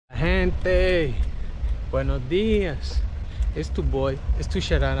Gente, buenos días. Es tu boy, es tu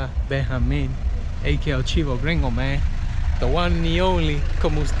Cherada, Benjamín, a.k.a. el Chivo Gringo, man. The one and the only.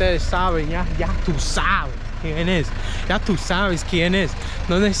 Como ustedes saben, ya tú sabes quién es. Ya tú sabes quién es.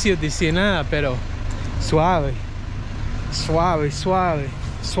 No necesito decir nada, pero suave,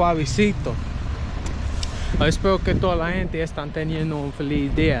 suavecito. Espero que toda la gente está teniendo un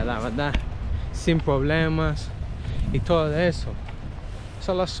feliz día, la verdad. Sin problemas y todo eso.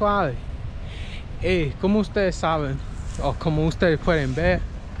 Solo suave. Y como ustedes saben, o como ustedes pueden ver,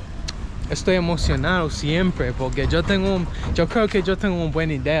 estoy emocionado siempre porque yo creo que yo tengo una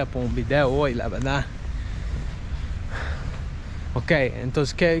buena idea para un video hoy, la verdad. Ok,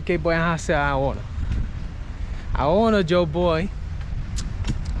 entonces ¿qué voy a hacer ahora? Ahora yo voy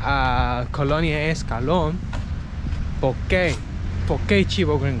a Colonia Escalón. ¿Por qué? ¿Por qué,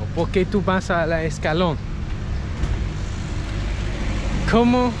 Chivo Gringo? ¿Por qué tú vas a la Escalón?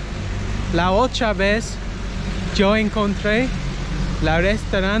 Como la otra vez yo encontré la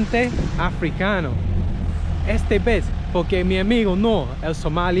restaurante africano. Esta vez, porque mi amigo no, el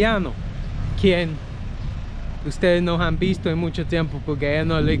somaliano, quien ustedes no han visto en mucho tiempo porque a él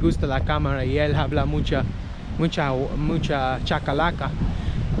no le gusta la cámara y él habla mucha chacalaca.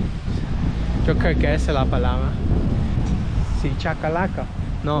 Yo creo que esa es la palabra. Sí, chacalaca.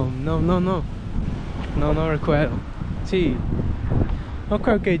 No recuerdo. Sí. No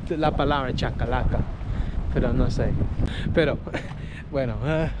creo que la palabra chacalaca, pero no sé. Pero bueno,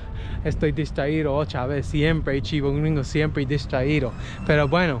 estoy distraído otra vez, siempre, Chivo Gringo, siempre distraído. Pero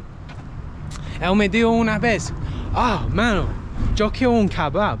bueno, él me dijo una vez, mano, yo quiero un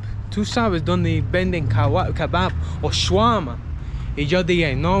kebab. ¿Tú sabes dónde venden kebab o shawarma? Y yo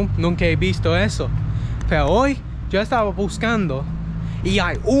dije, no, nunca he visto eso. Pero hoy yo estaba buscando y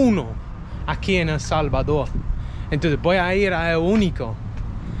hay uno aquí en El Salvador. Entonces voy a ir a el único.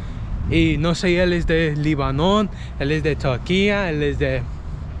 Y no sé, él es de Líbano, él es de Turquía, él es de...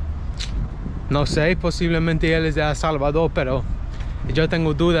 no sé, posiblemente él es de El Salvador, pero yo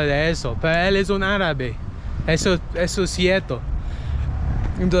tengo duda de eso. Pero él es un árabe, eso es cierto.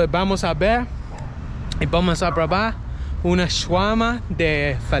 Entonces vamos a ver y vamos a probar una shawarma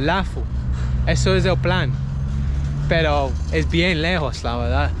de falafel. Eso es el plan. Pero es bien lejos, la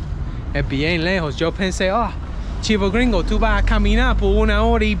verdad. Es bien lejos. Yo pensé, Chivo Gringo, tú vas a caminar por 1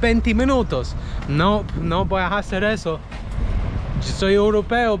 hora y 20 minutos. No voy a hacer eso. Yo soy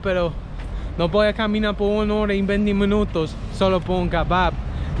europeo, pero no voy a caminar por 1 hora y 20 minutos solo por un kebab.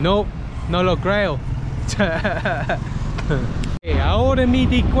 No lo creo. Ahora me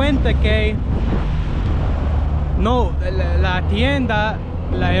di cuenta que no, la tienda,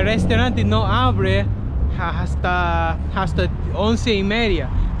 el restaurante no abre hasta 11:30.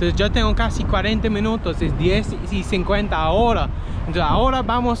 Entonces yo tengo casi 40 minutos, es 10:50 ahora. Entonces ahora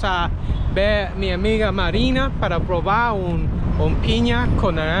vamos a ver a mi amiga Marina para probar un piña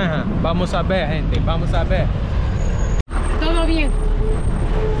con naranja. Vamos a ver, gente, vamos a ver. Todo bien.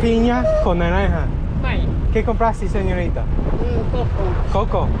 Piña con naranja. Vaya. ¿Qué compraste, señorita?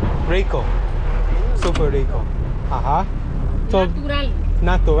 Coco. Rico. Súper rico. Ajá.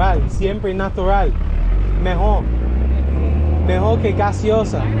 Natural, siempre natural. Mejor que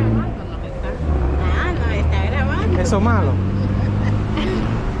gaseosa. Está grabando, no está grabando. Eso es malo.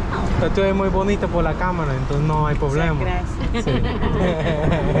 Pero tú eres muy bonita por la cámara, entonces no hay problema. Gracias.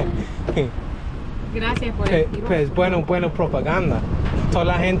 Sí. Gracias por el pues bueno, propaganda. Toda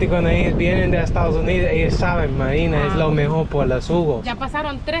la gente cuando ellos vienen de Estados Unidos, ellos saben, Marina es lo mejor por las jugos. Ya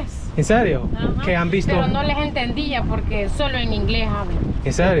pasaron 3. ¿En serio? Ajá. ¿Qué han visto? Pero no les entendía porque solo en inglés hablan.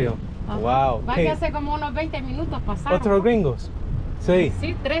 ¿En serio? Ajá. Wow. Va que hace como unos 20 minutos pasaron. ¿Otros gringos? Sí.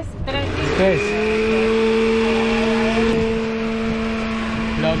 Sí, 3.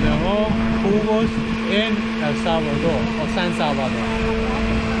 Los mejores jugos en El Salvador o San Salvador.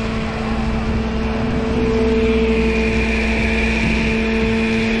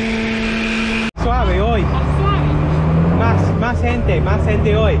 Suave hoy. Suave. Más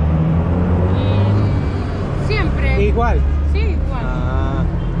gente hoy. Siempre. Igual. Sí, igual.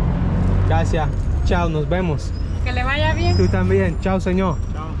 Gracias. Chao, nos vemos. Que le vaya bien. Tú también. Chao, señor.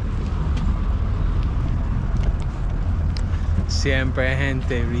 Chao. Siempre,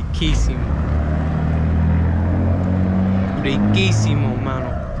 gente, riquísimo. Riquísimo, mano.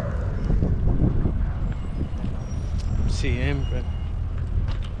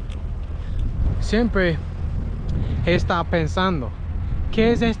 Siempre he estado pensando,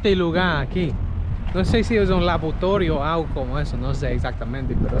 ¿qué es este lugar aquí? No sé si es un laboratorio o algo como eso, no sé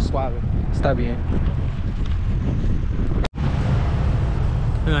exactamente, pero suave, está bien.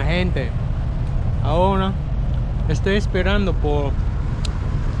 La gente, ahora estoy esperando por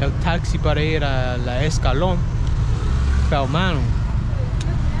el taxi para ir a la escalón. Pero mano,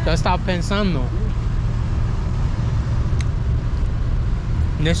 yo estaba pensando,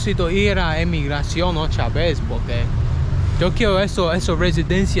 necesito ir a emigración otra vez porque yo quiero eso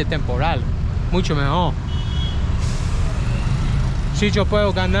residencia temporal, mucho mejor. Si yo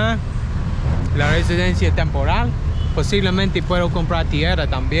puedo ganar la residencia temporal, posiblemente puedo comprar tierra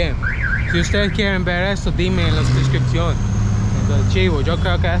también. Si ustedes quieren ver eso, dime en la descripción. Entonces, chivo, yo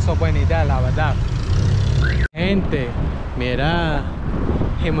creo que eso es buena idea, la verdad. Gente, mira,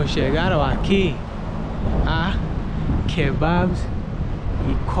 hemos llegado aquí a kebabs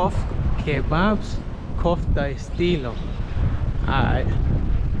y kebabs kofta estilo. Ay,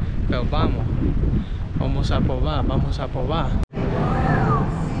 pero vamos a probar.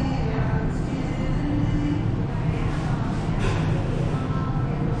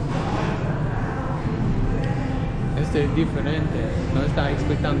 Este es diferente, no estaba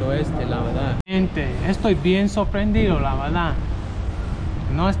expectando la verdad. Gente, estoy bien sorprendido, la verdad.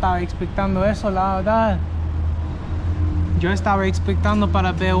 No estaba expectando eso, la verdad. Yo estaba expectando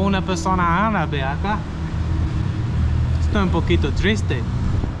para ver una persona árabe acá. Estoy un poquito triste.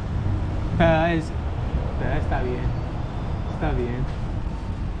 Pero está bien.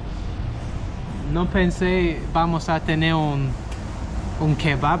 No pensé vamos a tener un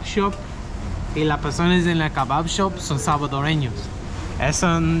kebab shop y las personas en la kebab shop son salvadoreños.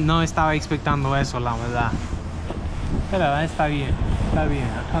 Eso no estaba expectando eso, la verdad. Pero está bien,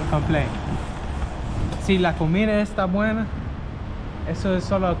 I can't complain. Si la comida está buena, eso es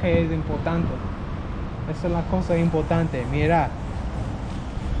solo lo que es importante. Esa es la cosa importante. Mira.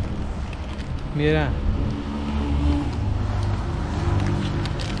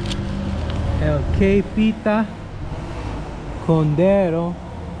 El quepita condero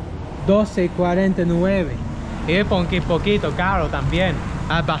 12.49. Y es un poquito caro también.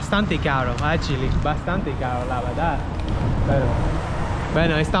 Bastante caro, actually. Bastante caro, la verdad. Pero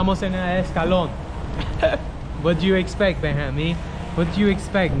bueno, estamos en el escalón. What do you expect, Benjamin? What do you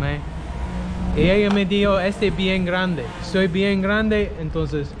expect, man? Y ella me dijo, este es bien grande. Soy bien grande,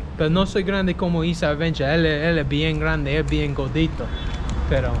 entonces, pero no soy grande como Isa Adventure. Él es bien grande, es bien gordito.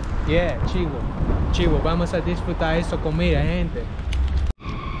 Pero, yeah, chivo, vamos a disfrutar esa comida, gente.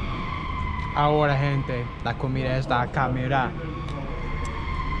 Ahora, gente, la comida está acá, mira.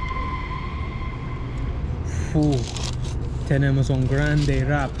 Tenemos un grande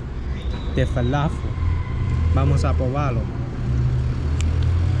wrap de falafel. Vamos a probarlo.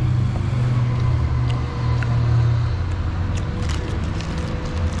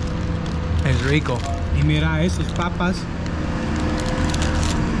 Es rico. Y mira esas papas.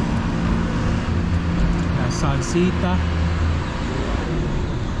 La salsita.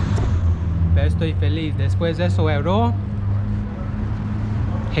 Pero estoy feliz. Después de eso, euro,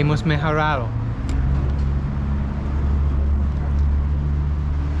 hemos mejorado.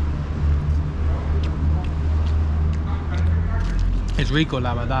 Es rico,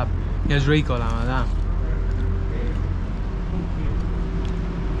 la verdad.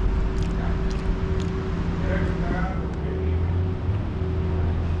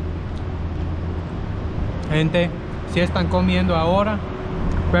 Gente, si están comiendo ahora,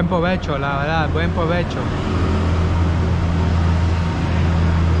 buen provecho, la verdad, buen provecho.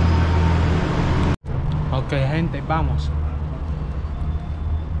 Ok, gente, vamos.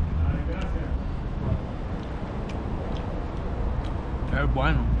 Es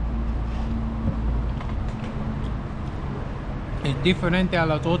bueno. Es diferente a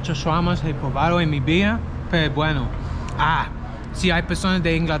las otras shawarmas que he probado en mi vida, pero es bueno. Si hay personas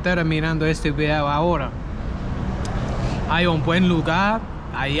de Inglaterra mirando este video ahora, hay un buen lugar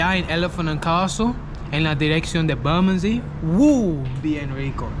allá en Elephant and Castle, en la dirección de Bermondsey. Bien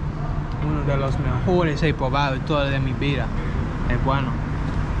rico. Uno de los mejores que he probado en toda mi vida. Es bueno.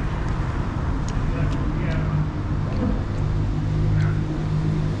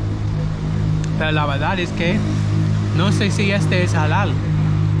 Pero la verdad es que no sé si este es halal.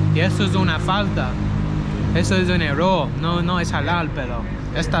 Y eso es una falta. Eso es un error. No es halal, pero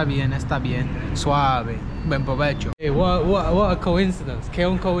está bien. Suave. Buen provecho. Hey, what a coincidence. Qué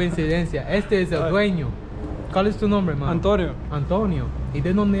una coincidencia. Este es el dueño. ¿Cuál es tu nombre, man? Antonio. ¿Y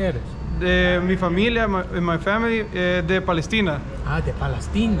de dónde eres? De mi familia, my family, de Palestina. De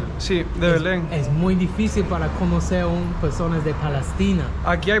Palestina. Sí, de Belén. Es muy difícil para conocer personas de Palestina.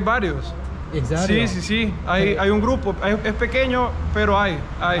 Aquí hay varios. ¿En serio? Sí. Hay un grupo. Es pequeño, pero hay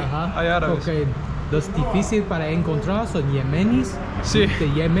árabes. Okay. Los difíciles para encontrar son yemeníes,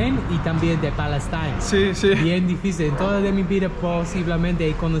 de Yemen y también de Palestina. Sí. Bien difícil. En toda de mi vida posiblemente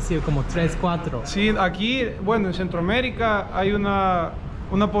he conocido como 3, 4. Sí, aquí, bueno, en Centroamérica hay una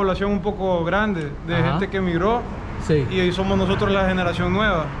una población un poco grande de Ajá. gente que emigró. Sí. Y somos nosotros la generación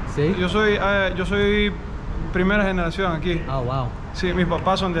nueva. Sí. Yo soy primera generación aquí. Oh, wow. Sí, mis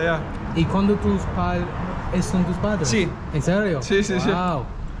papás son de allá. ¿Y cuándo tus padres son tus padres? Sí. ¿En serio? Sí, sí, sí. Wow.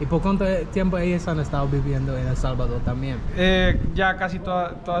 ¿Y por cuánto tiempo ellos han estado viviendo en El Salvador también? Ya casi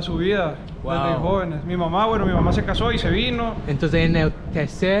toda su vida, Wow. desde jóvenes. Mi mamá se casó y se vino. Entonces, en la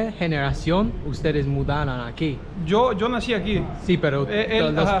tercera generación, ustedes mudaron aquí. Yo nací aquí. Sí, pero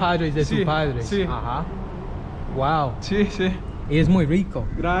los ajá, padres de sí, sus padres. Sí. Ajá. Wow. Sí, sí. Y es muy rico.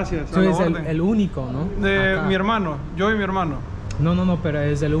 Gracias. Tú eres el único, ¿no? Acá. Mi hermano, yo y mi hermano. No, pero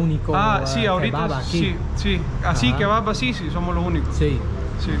es el único. Sí, kebab ahorita aquí. sí. Así Ajá. que va sí, somos los únicos. Sí.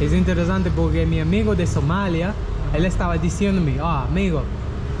 Sí. Es interesante porque mi amigo de Somalia, él estaba diciéndome, amigo,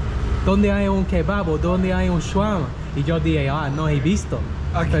 ¿dónde hay un kebab o dónde hay un shawarma? Y yo dije, no he visto.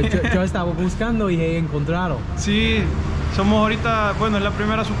 Aquí. Pero yo estaba buscando y he encontrado. Sí, somos ahorita, bueno, es la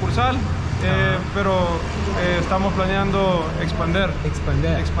primera sucursal, pero estamos planeando expander.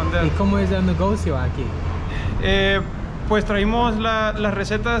 ¿Y cómo es el negocio aquí? Pues traímos las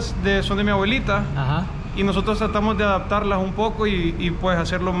recetas son de mi abuelita. Ajá. Y nosotros tratamos de adaptarlas un poco y pues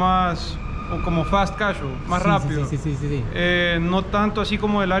hacerlo más como fast casual, más rápido. Sí. No tanto así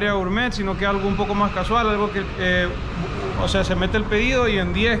como del área gourmet, sino que algo un poco más casual, algo que, o sea, se mete el pedido y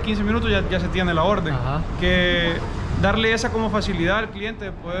en 10, 15 minutos ya se tiene la orden. Ajá. Que darle esa como facilidad al cliente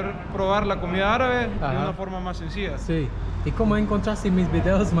de poder probar la comida árabe de una forma más sencilla. Sí. ¿Y cómo encontraste mis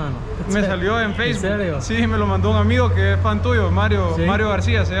videos, mano? Me salió en Facebook. ¿En serio? Sí, me lo mandó un amigo que es fan tuyo, Mario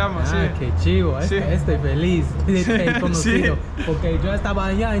García se llama. Sí. Qué chivo. Sí. Estoy feliz de te conocido. Sí. Porque yo estaba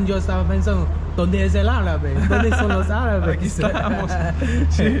allá y yo estaba pensando, ¿dónde es el árabe? ¿Dónde son los árabes? Aquí estamos.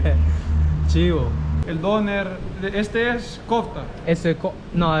 Sí. Chivo. El doner, este es kofta. Eso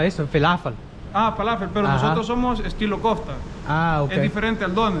es falafel. Falafel, pero nosotros somos estilo kofta. Ok. Es diferente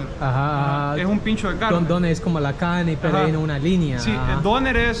al doner. Ajá. Es un pincho de carne. Doner es como la carne, pero en una línea. Sí, el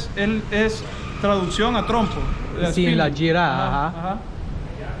doner es traducción a trompo. Sí, en la gira. Ajá.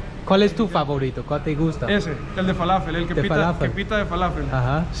 ¿Cuál es tu favorito? ¿Cuál te gusta? Ese, el de falafel, el que pita de falafel.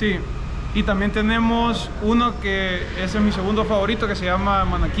 Ajá. Sí. Y también tenemos uno que ese es mi segundo favorito, que se llama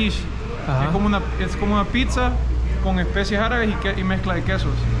manakish. Ajá. Es como una pizza con especies árabes y mezcla de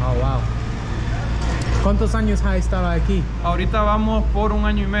quesos. Oh, wow. ¿Cuántos años has estado aquí? Ahorita vamos por 1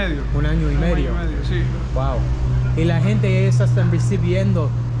 año y medio. 1 año y medio. 1 año y medio, sí. Wow. Y la gente esa están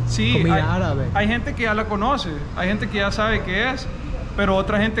recibiendo comida árabe. Hay gente que ya la conoce, hay gente que ya sabe qué es, pero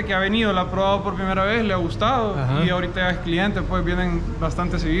otra gente que ha venido, la ha probado por primera vez, le ha gustado. Ajá. Y ahorita ya es cliente, pues vienen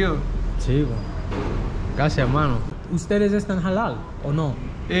bastante seguido. Sí, bueno. Gracias, hermano. ¿Ustedes están halal o no?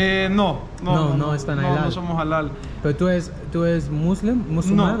 No están halal. No somos halal. ¿Pero tú eres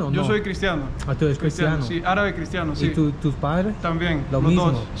musulmán o no? Yo soy cristiano. ¿Tú eres cristiano? Sí, árabe cristiano, sí. ¿Y tus padres? También, lo los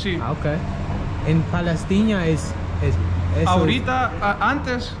mismo. dos, sí. Ok. En Palestina es ahorita,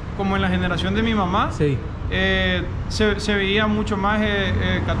 antes, como en la generación de mi mamá, sí. Se veía mucho más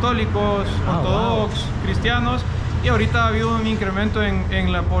católicos, ortodoxos, cristianos, y ahorita ha habido un incremento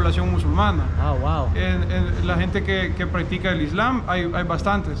en la población musulmana. Wow. La gente que practica el Islam, hay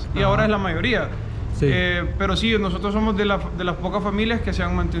bastantes, y ahora es la mayoría. Sí. Pero sí, nosotros somos de las pocas familias que se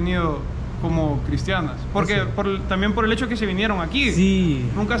han mantenido como cristianas, porque también por el hecho que se vinieron aquí. Sí.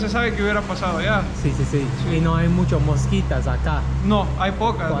 Nunca se sabe qué hubiera pasado allá. Sí. Y no hay muchas mosquitas acá. No, hay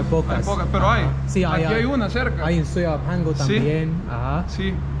pocas. Hay pocas, pero hay. Sí, aquí hay una cerca. Hay en Soyacity también. Sí. Ajá.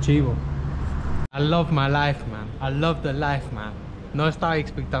 Sí. Chivo. I love my life, man. I love the life, man. No estaba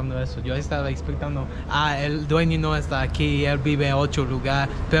expectando eso. Yo estaba expectando, el dueño no está aquí, él vive en otro lugar,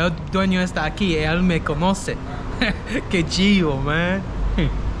 pero el dueño está aquí, él me conoce. Qué chivo, man.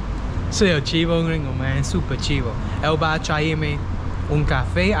 Soy chivo gringo, man, super chivo. Él va a traerme un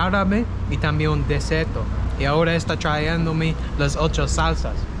café árabe y también un desierto. Y ahora está trayéndome las 8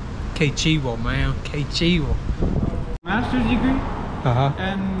 salsas. Qué chivo, man, qué chivo. Master's degree,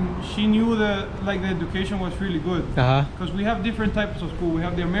 and she knew that the education was really good. Because we have different types of school. We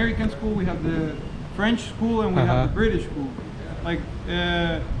have the American school, we have the French school, and we have the British school.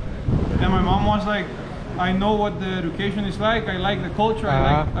 And my mom was like, I know what the education is like. I like the culture.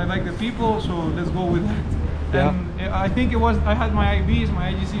 I like the people. So let's go with that. Yeah. And I think I had my IBs,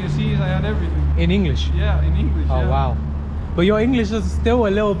 my IGCSEs. I had everything. In English? Yeah, in English. Oh, wow. But your English is still a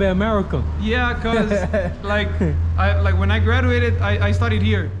little bit American. Yeah, because when I graduated, I studied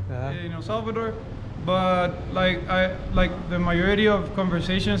here in El Salvador. But the majority of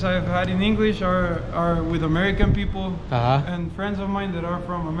conversations I've had in English are with American people and friends of mine that are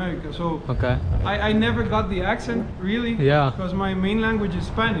from America. So I never got the accent really, because my main language is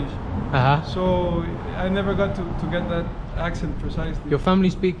Spanish. So I never got to get that accent precisely. Your family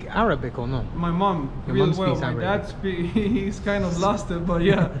speak Arabic or no? My mom Your really mom well. speaks My Arabic. dad he's kind of lost it, but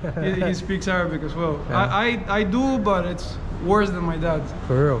yeah, he speaks Arabic as well. Yeah. I do, but it's worse than my dad's.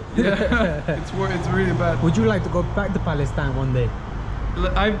 For real? Yeah, it's really bad. Would you like to go back to Palestine one day?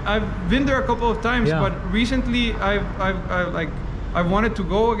 I've been there a couple of times, Yeah. but recently I've wanted to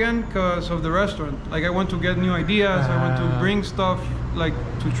go again because of the restaurant. Like I want to get new ideas. I want to bring stuff like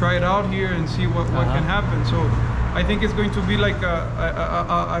to try it out here and see what can happen. So I think it's going to be like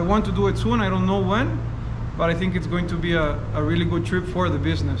I want to do it soon. I don't know when, but I think it's going to be a really good trip for the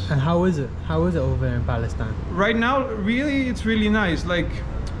business. And how is it? How is it over there in Palestine? Right now, really, it's really nice. Like,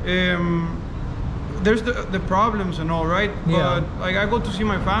 there's the problems and all, right? Yeah. But like, I go to see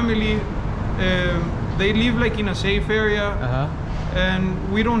my family. They live like in a safe area, and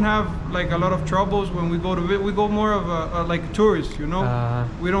we don't have like a lot of troubles when we go to it. We go more of a like tourists, you know.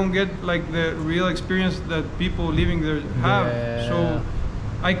 We don't get like the real experience that people living there have. Yeah. So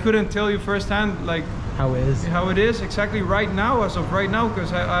I couldn't tell you firsthand like how it is exactly right now, as of right now,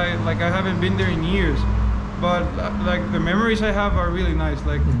 because I haven't been there in years. But like the memories I have are really nice.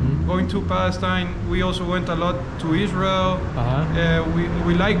 Like going to Palestine, we also went a lot to Israel.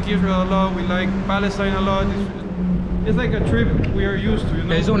 We like Israel a lot. We like Palestine a lot. It's like a trip we are used to, you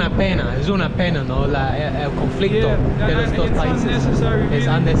know. Es una pena, ¿no? El conflicto de los dos países. Unnecessary, It's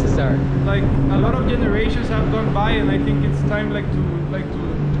really. unnecessary. Like a lot of generations have gone by, and I think it's time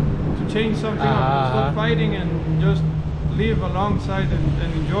to change something up, stop fighting, and just live alongside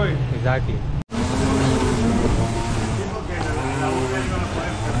and enjoy. Exactly.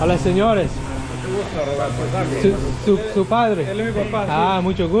 Hola, señores. Su padre. Él es mi papá. Ah,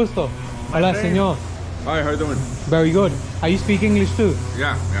 mucho gusto. Hola, señor. Hi, how you doing? Very good. Are you speak English too?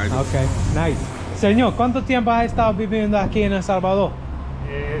 Yeah, I do. Okay, nice. Señor, ¿cuánto tiempo has estado viviendo aquí en El Salvador?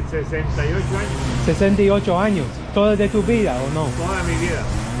 68 años. 68 años. ¿Todo de tu vida o no? Toda mi vida.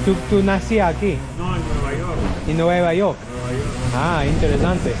 ¿Tú nacías aquí? No, en Nueva York. ¿En Nueva York? Nueva York. Ah,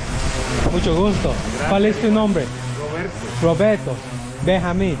 interesante. Mucho gusto. Gracias. ¿Cuál es tu nombre? Roberto. Roberto.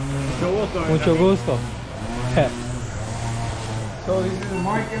 Benjamín. Mucho gusto. Mucho gusto. So this is the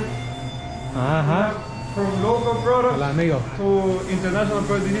market. Ajá. From local products Hola, amigo. to international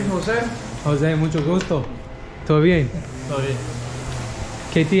products. This is Jose. José, mucho gusto. ¿Todo bien? Todo bien.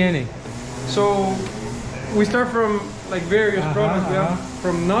 ¿Qué tiene? So we start from like various products. We have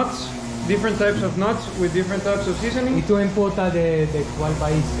from nuts, different types of nuts with different types of ¿Y seasoning. tú importas de cuál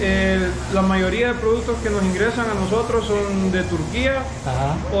país? La mayoría de productos que nos ingresan a nosotros son de Turquía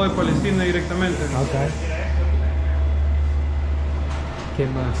o de Palestina directamente. Ok. ¿Qué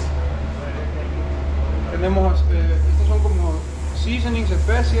más? Tenemos, estos son como seasonings,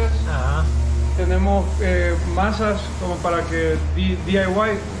 especias. Tenemos masas como para que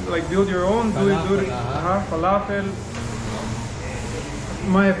DIY, like build your own, do it. Falafel.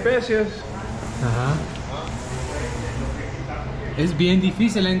 Más especias. Es bien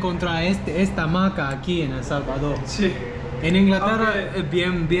difícil encontrar esta marca aquí en El Salvador. Sí. En Inglaterra es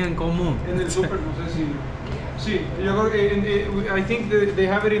bien común. En el super, no sé si. Sí, yo creo que I think they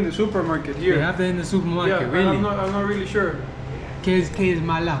have it in the supermarket here. They have it in the supermarket, Yeah, really? I'm not really sure. ¿Qué es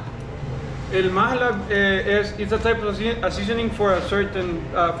mahlab? El mahlab it's a type of seasoning for a certain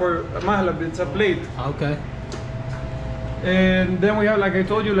for mahlab. It's a plate. Okay. And then we have, like I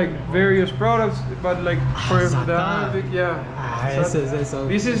told you, like various products, but like for the za'atar. Arabic, yeah. Eso.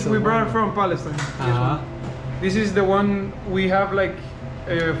 This is we brought it from Palestine. This one. This is the one we have like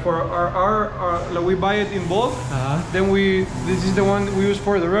for our like we buy it in bulk. Then this is the one we use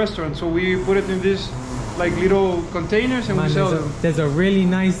for the restaurant. So we put it in this like little containers and we sell them. There's a really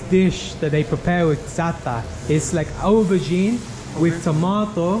nice dish that they prepare with za'atar. It's like aubergine with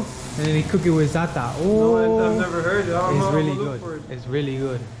tomato, and then they cook it with za'atar. Oh, No, I've never heard it. It's really good. It's really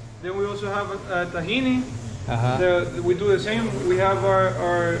good. Then we also have a tahini. We do the same. We have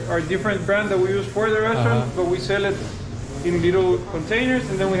our different brand that we use for the restaurant, but we sell it in little containers,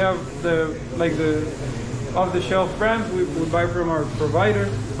 and then we have the off-the-shelf brands we buy from our provider.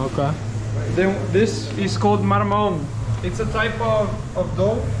 Okay. Then this is called marmaon. It's a type of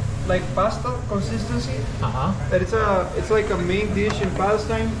dough, like pasta consistency. That it's like a main dish in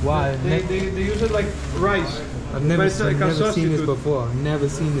Palestine. Wow. They use it like rice. I've never But it's like seen this before. Never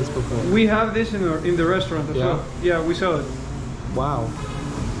seen this before. We have this in the restaurant as well. Yeah, we sell it. Wow.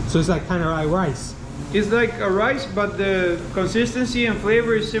 So it's like kind of like rice. It's like a rice, but the consistency and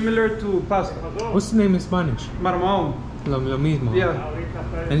flavor is similar to pasta. What's the name in Spanish? Marmaon. Lo mismo. Yeah.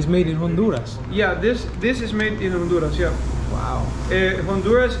 And it's made in Honduras. Yeah, this is made in Honduras. Yeah. Wow.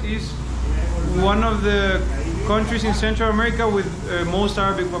 Honduras is one of the countries in Central America with most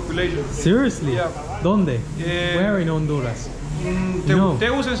Arabic population. Seriously? Yeah. ¿Dónde? Where in Honduras? No.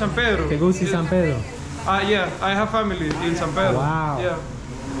 Tegus in San Pedro. Tegus y San Pedro. Yeah, I have family in San Pedro. Wow. Yeah.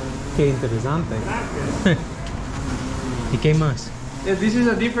 Qué interesante. ¿Y qué más? This is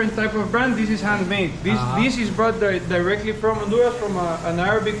a different type of brand. This is handmade. This is brought directly from Honduras, from an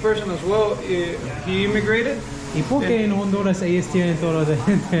Arabic person as well. He immigrated. ¿Y por qué en Honduras ellos tienen todo de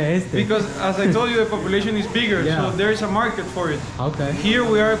este? Because, as I told you, the population is bigger, so there is a market for it. Okay. Here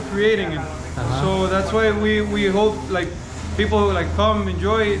we are creating it, so that's why we hope like people like come,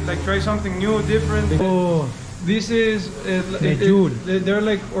 enjoy, like try something new, different. Oh. This is they're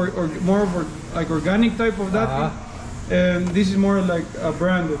like more of like organic type of that, and this is more like a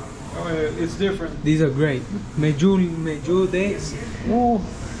branded. It's different. These are great. Mejul days. Oh.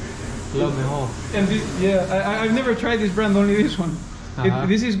 Lo mejor. And this, I've never tried this brand, only this one.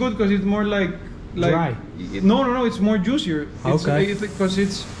 This is good because it's more like dry. No, it's more juicier. Okay. Because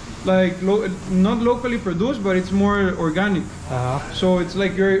it's like not locally produced, but it's more organic. So it's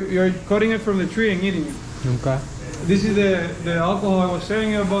like you're cutting it from the tree and eating it. Okay. This is the alcohol I was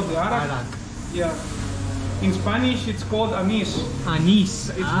telling you about, the Arabian. Yeah. In Spanish, it's called anise. Anise.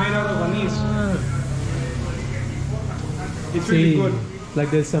 It's made out of anise. It's really good. Like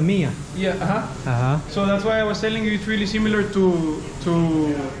the Samia. Yeah. So that's why I was telling you it's really similar to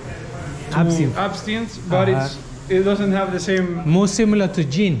absinthe, but it doesn't have the same. More similar to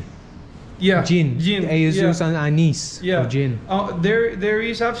gin. Yeah. Gin. Ellos usan anise for gin. There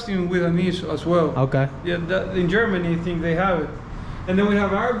is absinthe with anise as well. Okay. Yeah. In Germany, I think they have it. And then we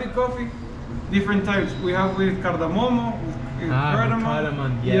have Arabic coffee, different types. We have with cardamom, with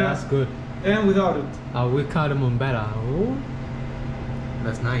cardamom. Yeah, that's good. And without it. With cardamom better. Oh.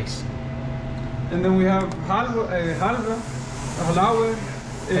 That's nice. And then we have halwa.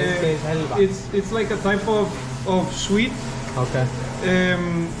 It's like a type of sweet. Okay.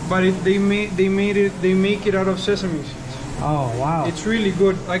 But they make it out of sesame seeds. Oh wow. It's really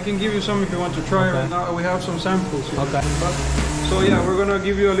good. I can give you some if you want to try it right now. We have some samples here. Okay. So yeah, we're gonna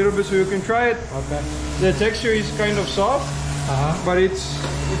give you a little bit so you can try it. Okay. The texture is kind of soft, but it's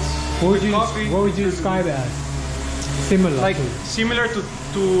what would you describe it as? Similar to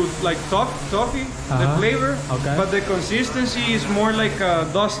like toffee, the flavor, but the consistency is more like a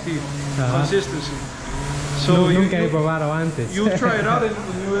dusty consistency. So nunca he probado antes. You try it out and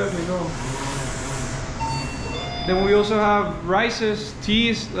you let me know. Then we also have rices,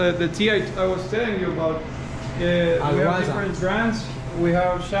 teas, the tea I was telling you about. We have different brands. We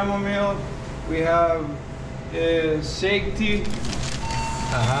have chamomile, we have Sech tea,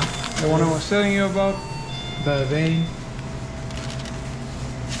 the one I was telling you about. The vein.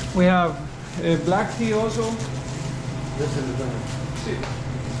 We have black tea also.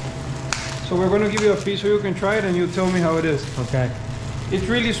 So we're going to give you a piece so you can try it and you tell me how it is. Okay. It's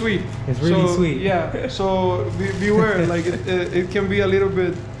really sweet. It's really sweet. Yeah. So beware, like it can be a little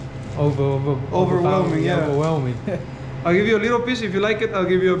bit overwhelming. Yeah. Overwhelming. I'll give you a little piece. If you like it, I'll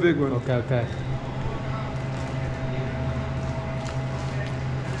give you a big one. Okay. Okay.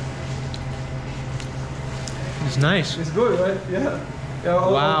 It's nice. It's good, right? Yeah.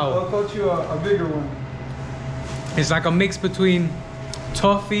 I'll cut you a bigger one. It's like a mix between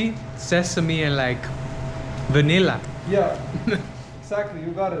toffee, sesame, and like vanilla. Yeah. Exactly.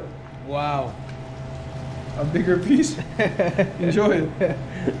 You got it. Wow. A bigger piece. Enjoy it.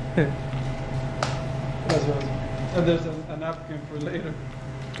 That's right. And there's a napkin for later.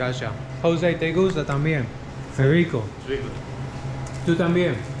 Gotcha. Jose, ¿te gusta también? Muy rico. Rico. ¿Tú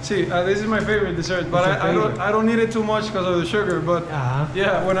también? See, this is my favorite dessert, but I don't need it too much because of the sugar. But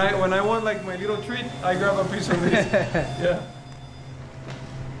yeah, when I want like my little treat, I grab a piece of this. Yeah.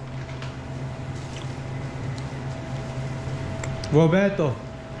 Roberto,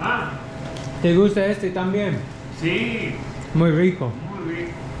 ¿te gusta este también? Sí. Muy rico. Muy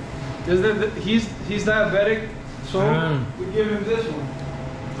rico. He's diabetic, so we give him this one.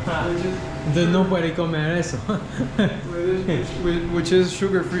 Entonces no puede comer eso. which is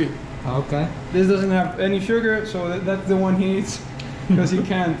sugar free. Okay. This doesn't have any sugar, so that's the one he eats because he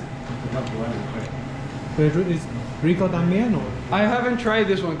can't. ¿Es rico también? Or? I haven't tried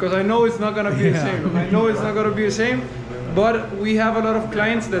this one because I know it's not gonna be the same. I know it's not gonna be the same, but we have a lot of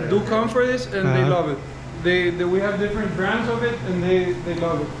clients that do come for this and they love it. We have different brands of it and they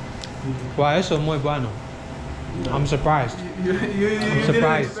love it. Wow, eso es muy bueno. I'm surprised. I'm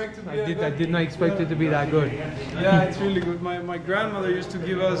surprised. I did not expect it to be that good. Yeah, it's really good. My grandmother used to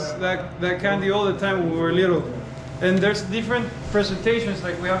give us that candy all the time when we were little. And there's different presentations.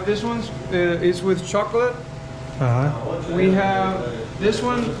 Like we have this one, it's with chocolate. We have this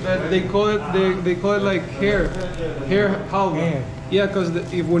one that they call it like hair halwa. Yeah, because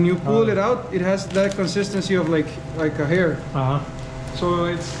if when you pull it out, it has that consistency of like a hair. So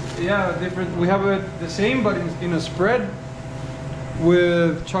it's different. We have it the same, but in a spread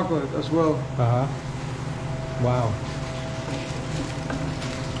with chocolate as well. Wow.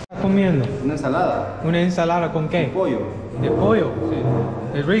 ¿Qué estás comiendo? Una ensalada. ¿Una ensalada con qué? Pollo. ¿De pollo? Sí.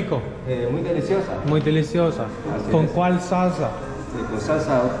 ¿Es rico? Muy deliciosa. Muy deliciosa. Así ¿Con es. cuál salsa? Con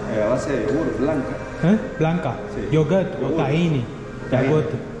salsa a base de yogur blanca. Blanca. Sí. Yogurt o Yogur. tahini. Tahini.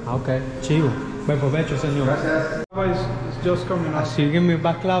 Ok, chivo. Buen provecho, señor. Gracias. It's just coming out. Así que mi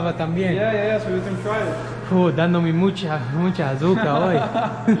baklava también. Yeah, so you can try it. Dándome mucha azúcar hoy.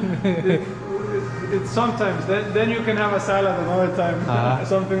 It's sometimes. Then you can have a salad another time.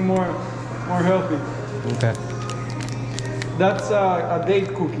 Something more healthy. Okay. That's a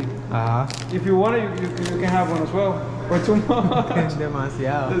date cookie. If you want it, you can have one as well. Or too much.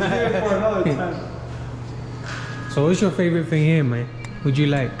 Demasiado. Let's do it for another time. So what's your favorite thing here, man? Would you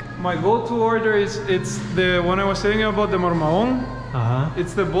like? My go-to order it's the one I was telling you about, the marmaon.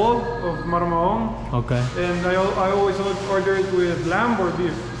 It's the bowl of marmaon. Okay. And I always order it with lamb or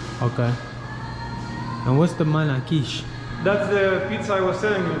beef. Okay. And what's the manakish? That's the pizza I was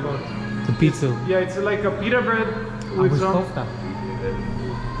telling you about. The pizza. Yeah, it's like a pita bread with some. Kofta.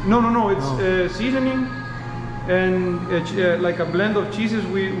 No. It's seasoning and like a blend of cheeses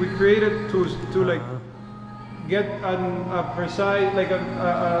we created to like get a precise, like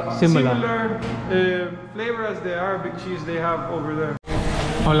a similar flavor as the Arabic cheese they have over there.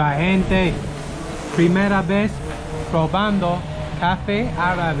 Hola gente, primera vez probando café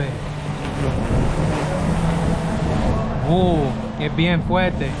árabe. Es bien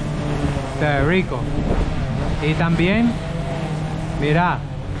fuerte, pero rico. Y también, mira,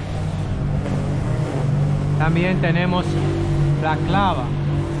 también tenemos la clava.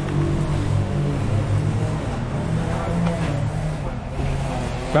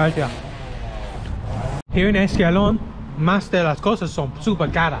 Gracias. Here in Escalón, más de las cosas son super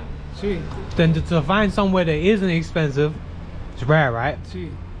caras. Sí. Then to find somewhere that isn't expensive, it's rare, right? Sí.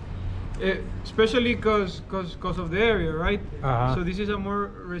 Especially because of the area, right? So this is a more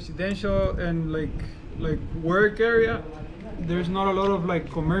residential and like work area. There's not a lot of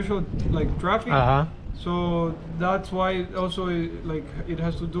like commercial like traffic. So that's why also like it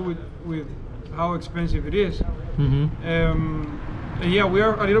has to do with how expensive it is. And yeah, we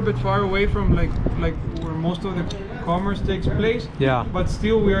are a little bit far away from like where most of the commerce takes place. Yeah. But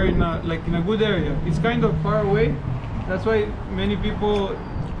still, we are in a good area. It's kind of far away. That's why many people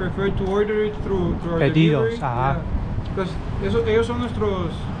prefer to order it through our delivery. Because ellos son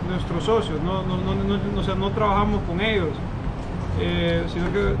nuestros socios. O sea, no trabajamos con ellos,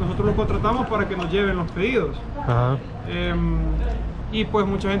 sino que nosotros los contratamos para que nos lleven los pedidos. Y pues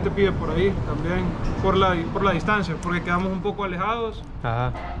mucha gente pide por ahí también, por la distancia, porque quedamos un poco alejados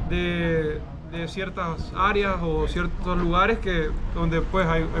de ciertas áreas o ciertos lugares donde pues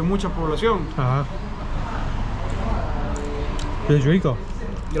hay mucha población. Es rico.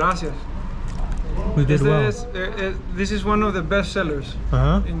 Gracias. We did well. This is one of the best sellers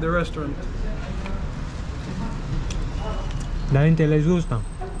in the restaurant. La gente les gusta.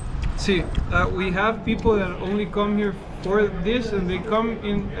 Sí, we have people that only come here for this, and they come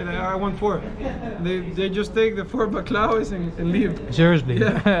in and I want 4. They just take the 4 baklavas and leave. Seriously?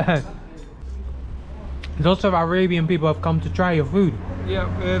 Yeah. Lots of Arabian people have come to try your food. Yeah,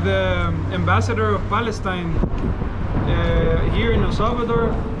 the ambassador of Palestine here in El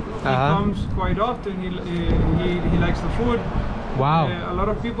Salvador, he comes quite often. He likes the food. Wow. A lot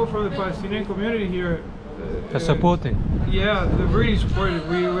of people from the Palestinian community here supporting. Yeah, they're really supportive.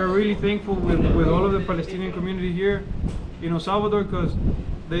 We're really thankful with all of the Palestinian community here in El Salvador, because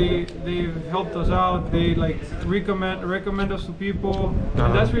they've helped us out. They like recommend us to people,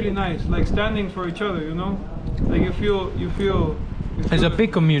 and that's really nice. Like standing for each other, you know. Like you feel. There's a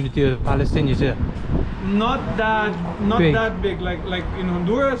big community of Palestinians here. Not that big. Like in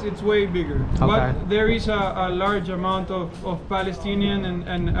Honduras, it's way bigger. Okay. But there is a large amount of Palestinian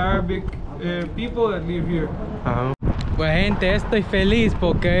and Arabic people that live here. Pues gente, estoy feliz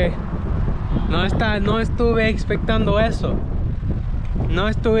porque no estuve expectando eso. No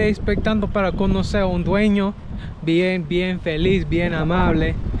estuve expectando para conocer a un dueño bien feliz, bien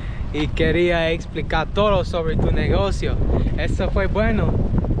amable, y quería explicar todo sobre tu negocio. Eso fue bueno.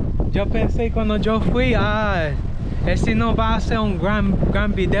 Yo pensé cuando yo fui, ese no va a ser un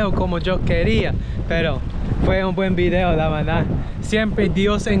gran video como yo quería, pero fue un buen video, la verdad. Siempre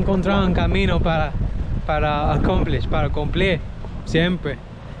Dios encontró un camino para cumplir, siempre.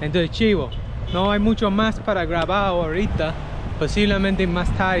 Entonces, chivo, no hay mucho más para grabar ahorita, posiblemente más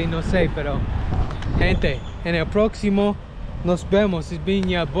tarde, no sé, pero gente, en el próximo Nos vemos. It's been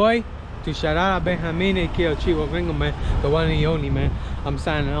your boy, tu Cherada Benjamin y Kio Chivo Gringo, man. The one and only, man. I'm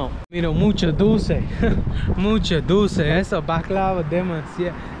signing out. Mira, mucho dulce. Mucho dulce. Eso baklava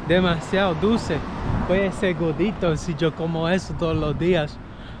demasiado dulce. Voy a ser gordito si yo como eso todos los días.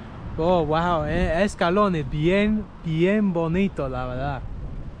 Oh, wow. Escalones bien bonito, la verdad.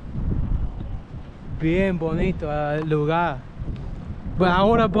 Bien bonito el lugar. Pues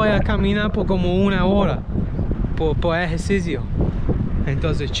ahora voy a caminar por como 1 hora por ejercicio.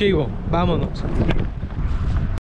 Entonces, chivo, vámonos.